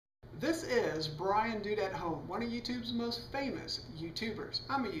This is Brian Dude at Home, one of YouTube's most famous YouTubers.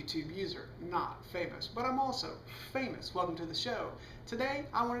 I'm a YouTube user, not famous, but I'm also famous. Welcome to the show. Today,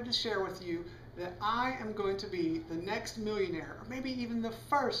 I wanted to share with you that I am going to be the next millionaire, or maybe even the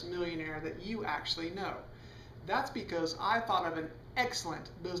first millionaire that you actually know. That's because I thought of an excellent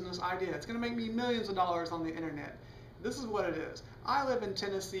business idea. It's going to make me millions of dollars on the internet. This is what it is. I live in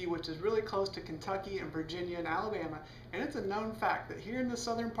Tennessee, which is really close to Kentucky and Virginia and Alabama, and it's a known fact that here in the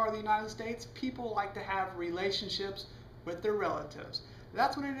southern part of the United States, people like to have relationships with their relatives.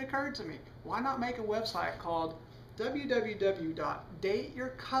 That's when it occurred to me, why not make a website called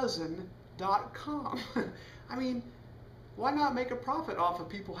www.dateyourcousin.com? I mean, why not make a profit off of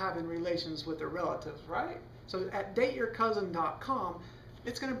people having relations with their relatives, right? So at dateyourcousin.com,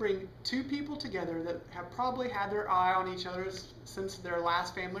 it's going to bring two people together that have probably had their eye on each other since their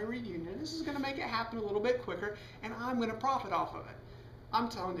last family reunion. This is going to make it happen a little bit quicker, and I'm going to profit off of it. I'm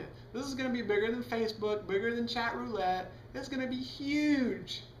telling you, this is going to be bigger than Facebook, bigger than chat roulette. It's going to be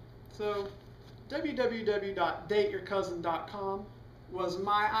huge. So www.dateyourcousin.com was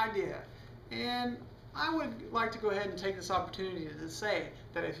my idea. And I would like to go ahead and take this opportunity to say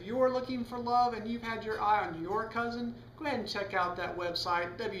that if you're looking for love and you've had your eye on your cousin, go ahead and check out that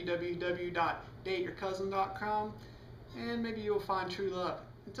website, www.dateyourcousin.com, and maybe you'll find true love.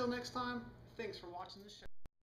 Until next time, thanks for watching the show.